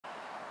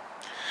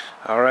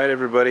Alright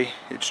everybody,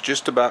 it's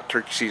just about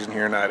turkey season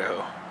here in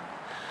Idaho.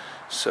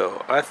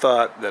 So I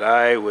thought that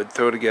I would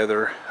throw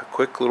together a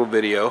quick little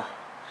video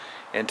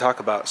and talk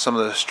about some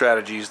of the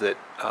strategies that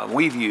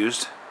we've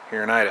used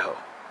here in Idaho.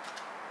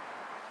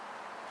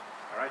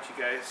 Alright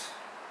you guys,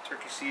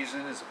 turkey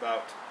season is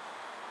about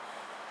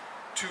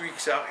 2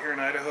 weeks out here in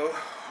Idaho.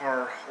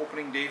 Our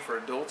opening day for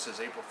adults is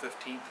April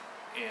 15th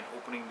and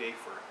opening day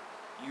for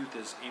youth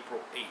is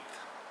April 8th.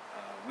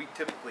 We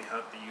typically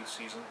hunt the youth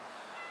season.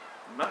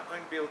 I'm not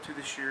going to be able to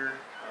this year.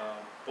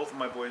 Both of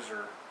my boys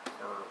are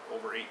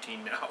over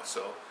 18 now,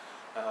 so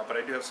but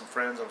I do have some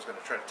friends. I was going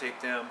to try to take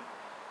them,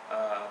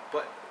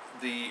 but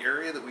the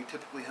area that we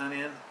typically hunt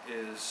in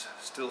is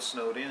still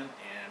snowed in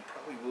and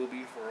probably will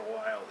be for a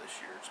while this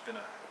year. It's been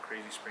a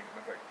crazy spring.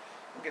 In fact,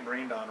 I'm getting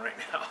rained on right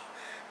now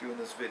doing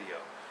this video.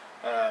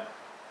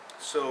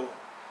 So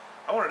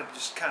I wanted to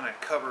just kind of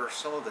cover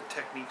some of the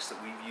techniques that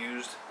we've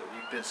used, that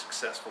we've been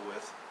successful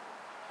with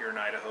here in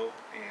Idaho.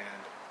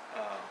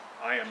 And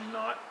I am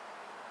not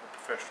a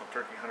professional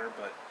turkey hunter,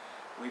 but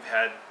we've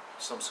had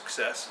some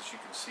success, as you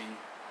can see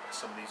by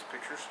some of these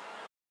pictures.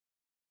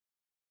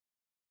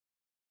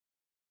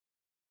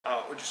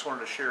 I just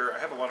wanted to share, I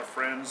have a lot of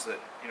friends that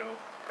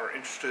are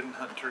interested in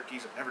hunting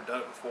turkeys. I've never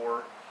done it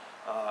before,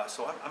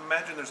 so I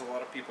imagine there's a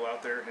lot of people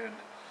out there, and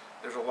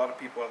there's a lot of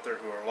people out there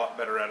who are a lot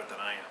better at it than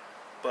I am.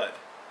 But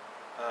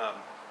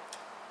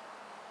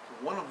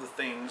one of the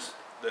things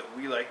that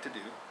we like to do,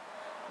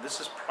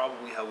 this is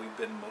probably how we've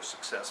been most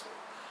successful.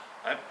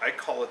 I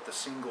call it the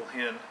single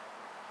hen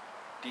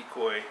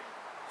decoy.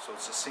 So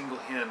it's a single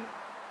hen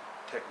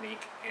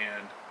technique,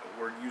 and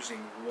we're using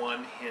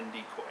one hen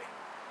decoy.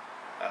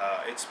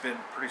 It's been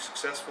pretty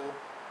successful.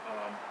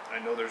 I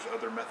know there's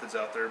other methods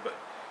out there, but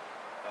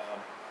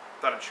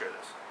thought I'd share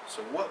this.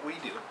 So what we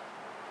do,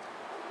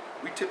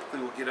 we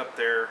typically will get up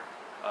there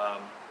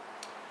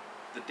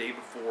the day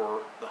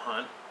before the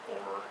hunt,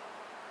 or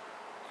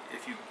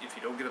if you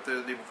don't get up there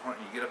the day before,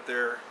 you get up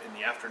there in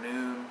the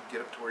afternoon,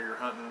 get up to where you're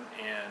hunting.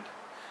 And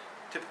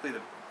typically the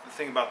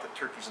thing about the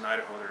turkeys in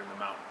Idaho, they're in the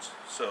mountains.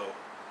 So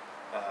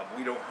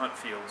we don't hunt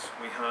fields,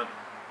 we hunt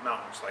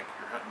mountains, like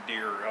you're hunting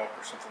deer or elk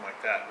or something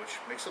like that, which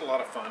makes it a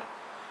lot of fun.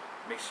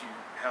 Makes you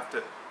have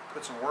to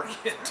put some work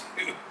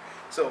into.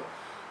 So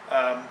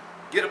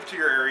get up to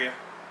your area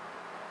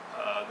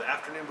the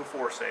afternoon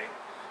before, say,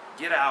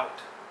 get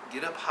out,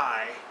 get up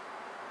high,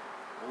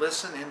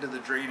 listen into the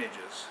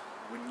drainages.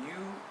 When you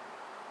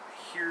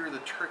hear the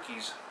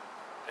turkeys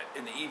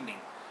in the evening,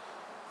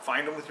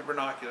 find them with your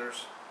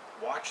binoculars,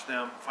 watch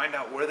them, find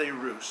out where they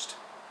roost,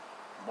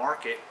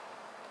 mark it.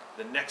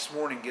 The next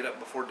morning, get up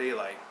before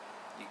daylight,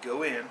 you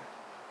go in,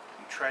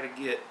 you try to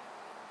get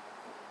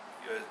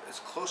as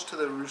close to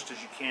the roost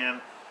as you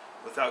can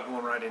without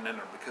going right in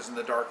under them, because in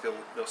the dark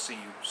they'll see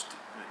you,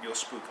 you'll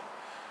spook them.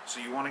 So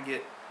you want to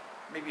get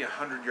maybe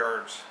 100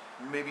 yards,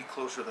 maybe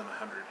closer than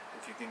 100.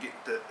 If you can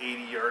get to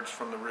 80 yards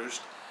from the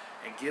roost,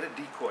 and get a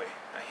decoy,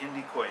 a hen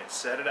decoy, and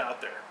set it out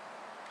there.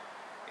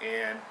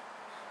 And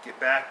get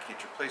back,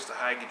 get your place to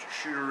hide, get your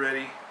shooter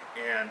ready,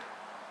 and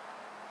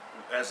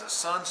as the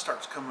sun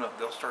starts coming up,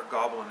 they'll start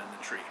gobbling in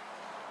the tree.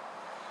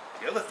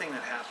 The other thing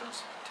that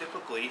happens,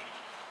 typically,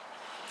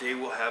 they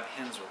will have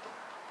hens with them.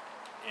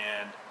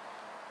 And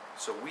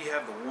so we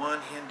have the one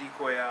hen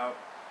decoy out,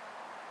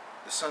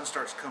 the sun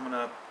starts coming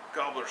up,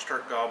 gobblers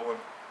start gobbling.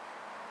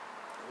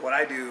 What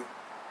I do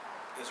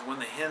is when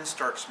the hen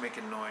starts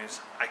making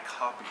noise, I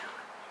copy her.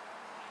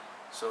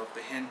 So if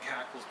the hen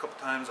cackles a couple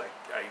times,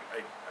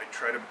 I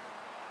try to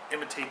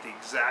imitate the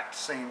exact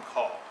same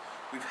call.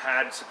 We've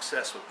had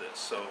success with this.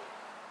 So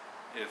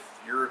if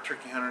you're a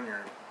turkey hunter and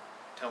you're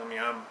telling me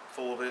I'm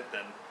full of it,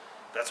 then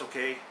that's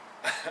okay.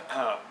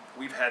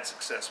 We've had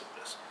success with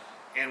this,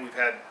 and we've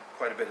had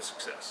quite a bit of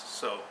success.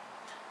 So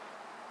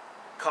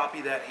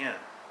copy that hen.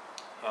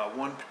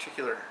 One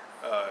particular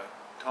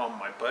tom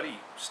my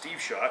buddy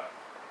Steve shot,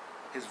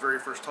 his very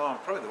first tom,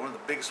 probably one of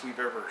the biggest we've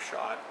ever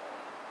shot.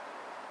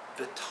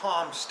 The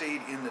tom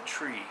stayed in the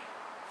tree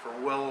for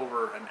well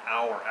over an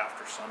hour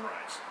after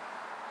sunrise.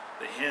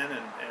 The hen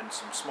and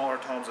some smaller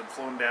toms had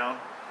flown down,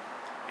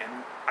 and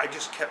I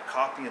just kept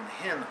copying the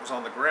hen that was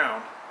on the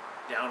ground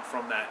down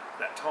from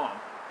that tom,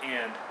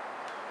 and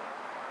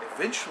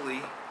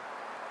eventually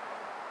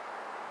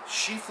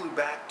she flew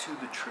back to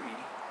the tree.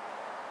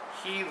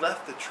 He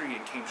left the tree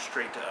and came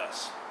straight to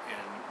us,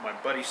 and my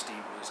buddy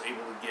Steve was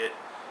able to get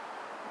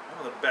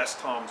one of the best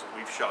toms that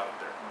we've shot up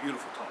there.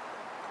 Beautiful tom.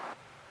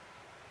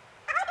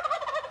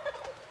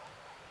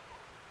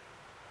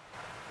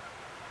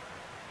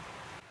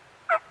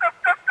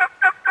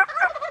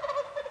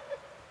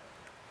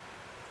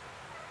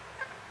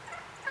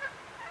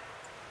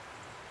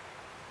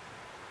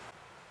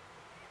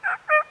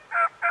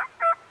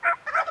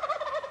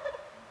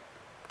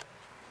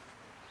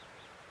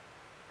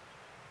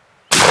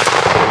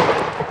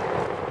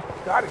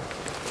 Got it.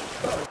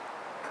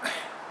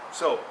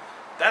 So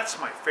that's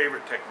my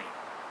favorite technique.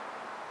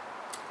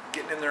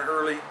 Getting in there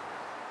early.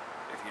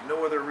 If you know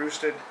where they're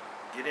roosted,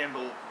 get in,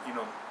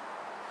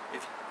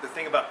 if the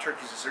thing about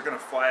turkeys is they're going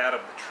to fly out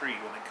of the tree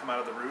when they come out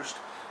of the roost,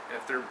 and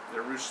if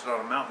they're roosted on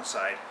a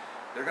mountainside,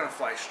 they're going to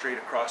fly straight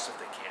across if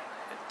they can.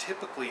 And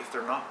typically, if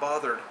they're not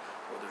bothered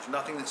or there's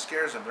nothing that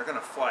scares them, they're going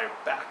to fly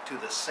back to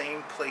the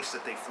same place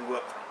that they flew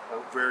up from,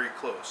 or very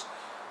close.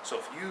 So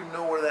if you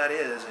know where that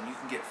is and you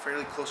can get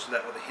fairly close to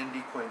that with a hen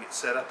decoy and get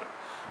set up and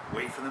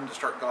wait for them to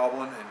start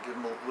gobbling and give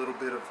them a little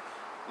bit of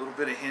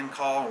hen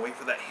call and wait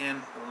for that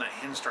hen. When that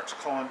hen starts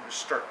calling,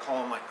 just start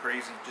calling like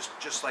crazy,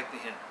 just like the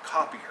hen.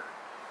 Copy her.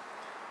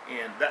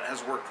 And that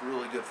has worked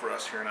really good for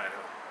us here in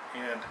Idaho.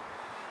 And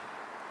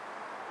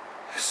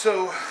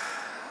so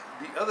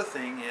the other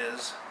thing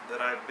is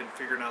that I've been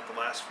figuring out the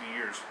last few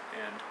years,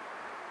 and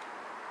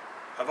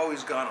I've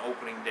always gone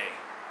opening day.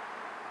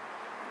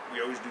 We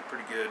always do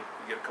pretty good.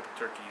 We get a couple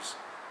turkeys.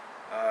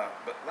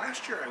 But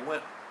last year I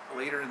went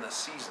later in the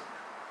season,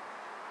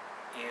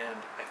 and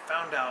I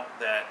found out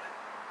that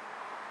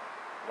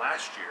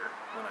last year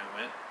when I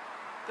went,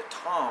 the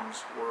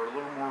toms were a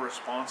little more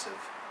responsive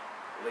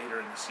later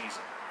in the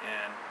season.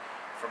 And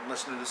from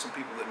listening to some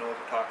people that know what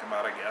they're talking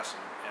about, I guess,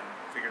 and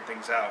figuring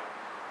things out,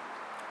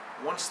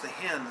 once the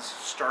hens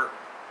start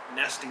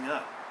nesting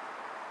up,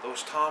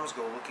 those toms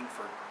go looking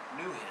for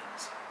new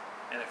hens.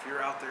 And if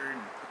you're out there and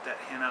you put that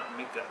hen out and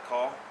make that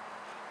call,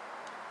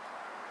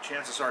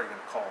 chances are you're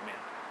going to call them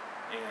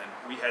in. And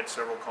we had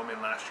several come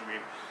in last year.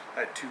 We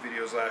had 2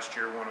 videos last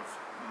year, one of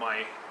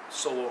my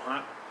solo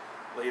hunt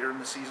later in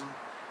the season,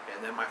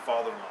 and then my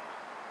father-in-law,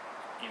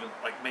 even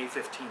like May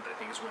 15th, I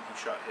think is when he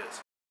shot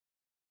his.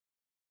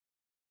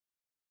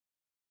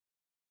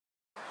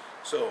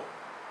 So,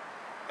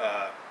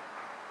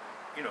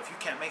 you know, if you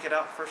can't make it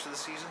out first of the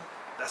season,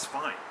 that's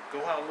fine. Go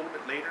out a little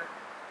bit later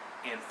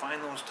and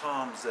find those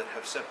toms that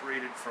have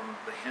separated from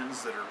the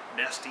hens that are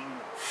nesting.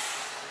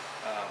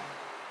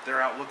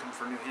 They're out looking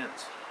for new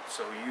hens.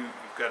 So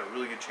you've got a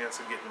really good chance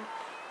of getting them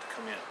to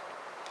come in.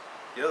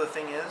 The other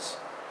thing is,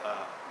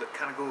 that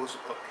kind of goes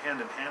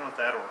hand in hand with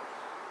that, or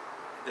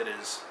that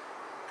is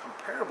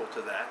comparable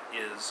to that,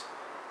 is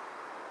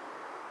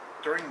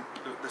during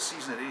the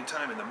season at any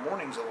time, in the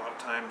mornings a lot of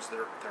times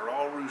they're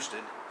all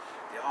roosted.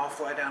 They all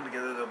fly down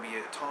together. There'll be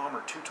a tom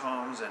or 2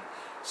 toms and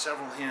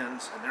several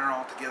hens, and they're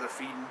all together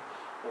feeding.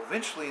 Well,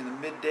 eventually in the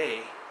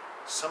midday,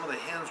 some of the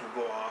hens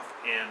will go off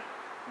and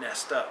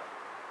nest up.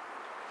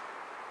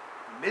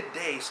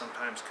 Midday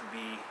sometimes can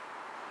be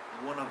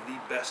one of the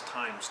best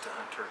times to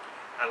hunt turkey.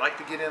 I like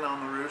to get in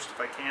on the roost if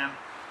I can.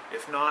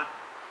 If not,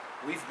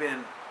 we've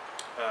been,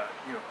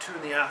 2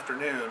 in the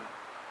afternoon,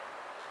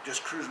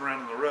 just cruising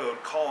around on the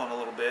road, calling a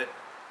little bit,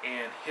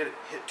 and hit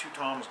 2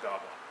 toms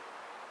gobbling.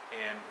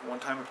 And one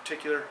time in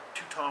particular,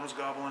 2 toms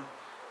gobbling.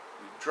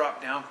 We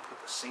dropped down,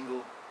 put the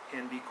single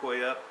hen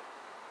decoy up,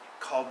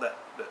 called the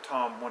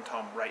one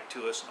tom right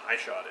to us, and I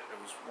shot it.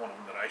 It was one of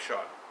them that I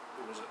shot.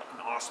 It was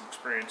an awesome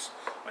experience.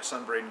 My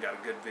son Braden got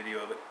a good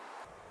video of it.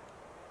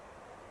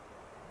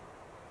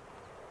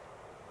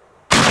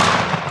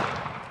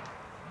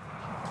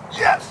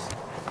 Yes!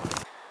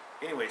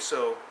 Anyway,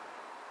 so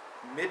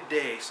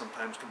midday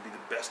sometimes can be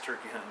the best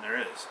turkey hunting there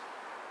is.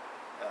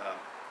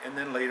 And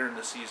then later in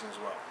the season as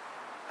well.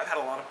 I've had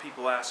a lot of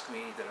people ask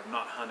me that have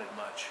not hunted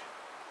much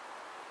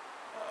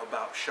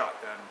about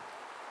shotgun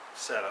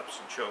setups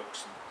and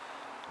chokes. And,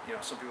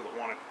 some people that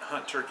want to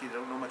hunt turkey, they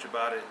don't know much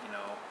about it,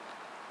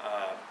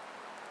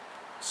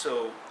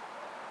 So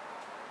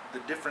the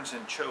difference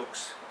in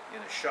chokes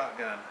in a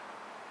shotgun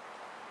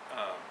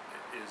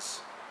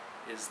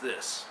is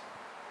this.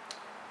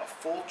 A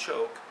full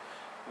choke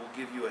will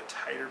give you a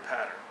tighter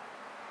pattern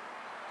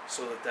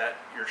so that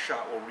your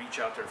shot will reach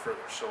out there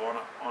further. So on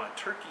a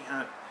turkey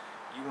hunt,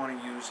 you want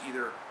to use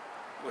either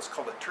what's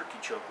called a turkey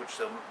choke, which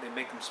they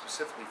make them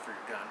specifically for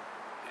your gun,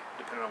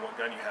 depending on what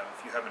gun you have,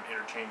 if you have an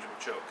interchangeable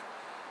choke.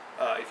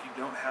 If you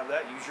don't have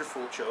that, use your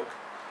full choke.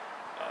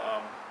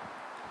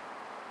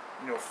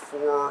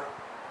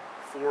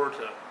 4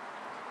 to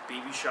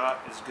BB shot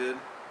is good.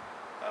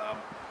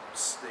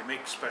 They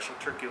make special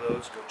turkey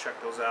loads. Go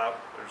check those out.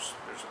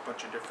 There's a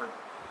bunch of different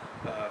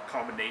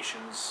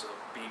combinations of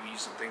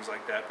BBs and things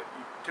like that. But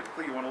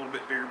typically you want a little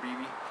bit bigger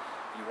BB.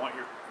 You want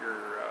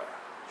your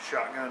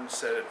shotgun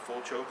set at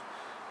full choke.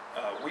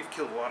 We've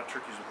killed a lot of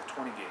turkeys with a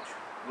 20 gauge.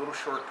 Little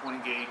short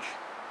 20 gauge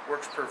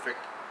works perfect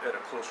at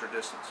a closer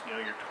distance.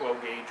 Your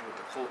 12 gauge with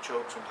the full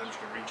choke, sometimes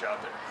you can reach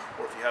out there.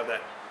 Or if you have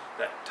that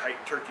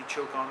tight turkey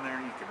choke on there,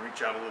 you can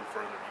reach out a little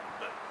further.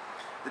 But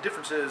the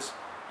difference is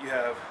you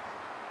have,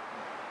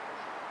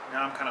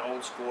 now I'm kind of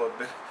old school, I've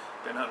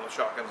been hunting with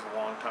shotguns a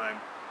long time.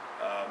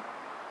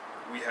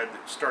 We had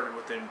started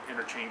with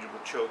interchangeable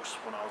chokes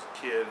when I was a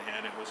kid,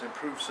 and it was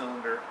improved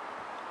cylinder,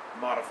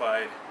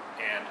 modified,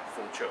 and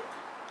full choke.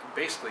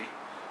 Basically,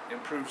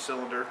 improved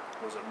cylinder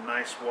was a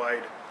nice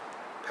wide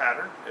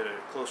pattern at a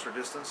closer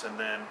distance, and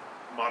then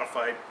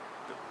modified,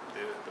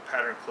 the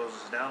pattern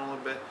closes down a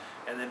little bit,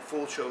 and then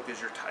full choke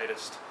is your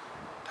tightest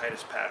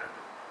pattern.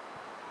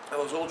 Now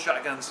those old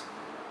shotguns,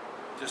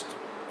 just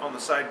on the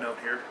side note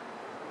here,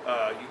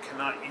 you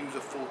cannot use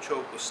a full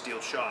choke with steel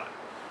shot.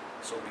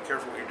 So be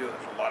careful what you're doing.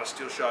 There's a lot of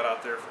steel shot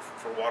out there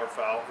for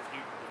waterfowl.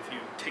 if you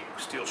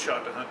steal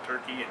shot to hunt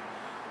turkey and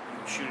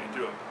you shoot it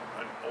through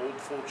an old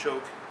full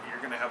choke, you're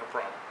going to have a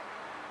problem.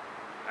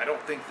 I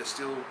don't think the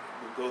steel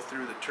will go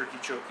through the turkey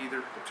choke either,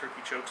 the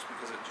turkey chokes,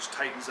 because it just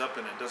tightens up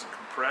and it doesn't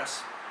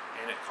compress,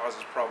 and it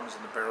causes problems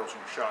in the barrels of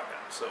your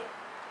shotgun. So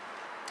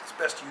it's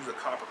best to use a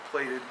copper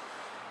plated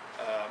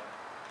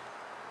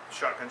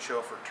shotgun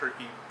shell for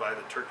turkey. Buy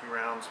the turkey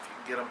rounds if you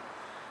can get them,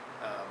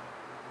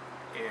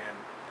 and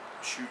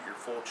shoot your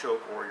full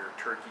choke or your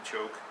turkey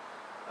choke.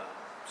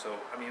 So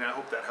I mean, I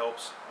hope that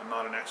helps. I'm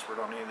not an expert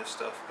on any of this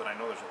stuff, but I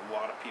know there's a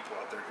lot of people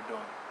out there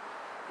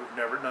who've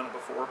never done it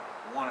before,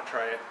 want to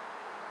try it.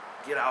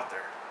 Get out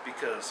there,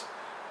 because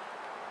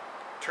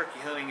turkey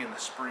hunting in the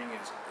spring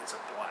it's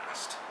a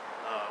blast.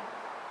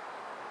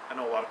 I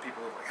know a lot of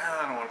people who are like,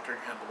 I don't want to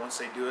turkey hunt, but once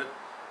they do it,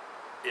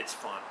 it's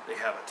fun. They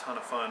have a ton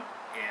of fun,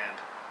 and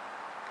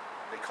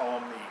they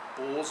call them the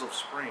bulls of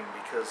spring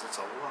because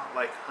it's a lot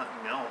like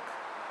hunting elk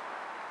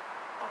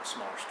on a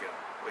smaller scale,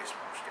 way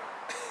smaller scale.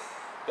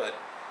 But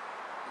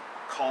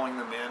calling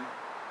them in,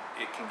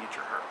 it can get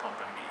your heart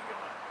pumping and get you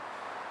going.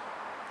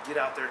 Get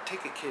out there,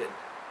 take a kid.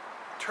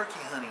 Turkey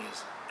hunting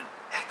is an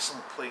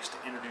excellent place to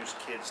introduce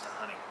kids to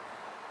hunting.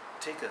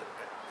 Take a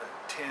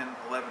 10,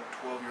 11,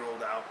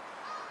 12-year-old out.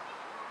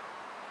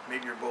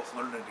 Maybe you're both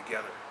learning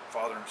together,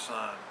 father and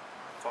son,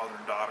 father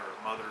and daughter,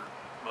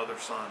 mother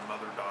son,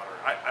 mother daughter.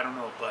 I don't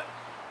know, but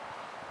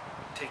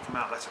take them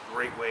out. That's a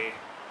great way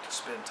to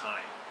spend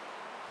time.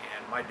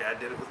 And my dad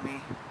did it with me.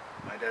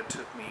 My dad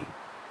took me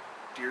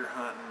deer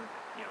hunting,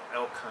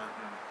 elk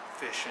hunting,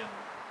 fishing,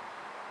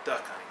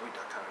 duck hunting. We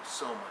duck hunted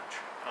so much.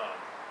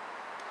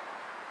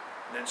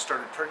 And then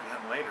started turkey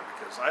hunting later,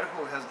 because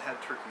Idaho hasn't had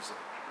turkeys,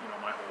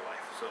 my whole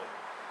life. So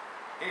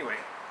anyway,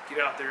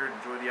 get out there and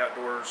enjoy the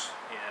outdoors,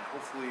 and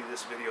hopefully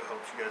this video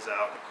helps you guys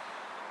out.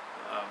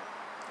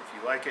 If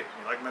you like it,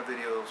 you like my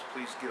videos,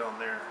 please get on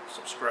there,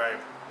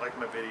 subscribe, like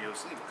my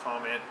videos, leave a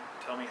comment,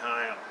 tell me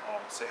hi, I'll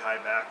say hi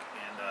back,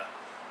 and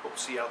hope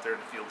to see you out there in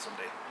the field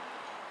someday.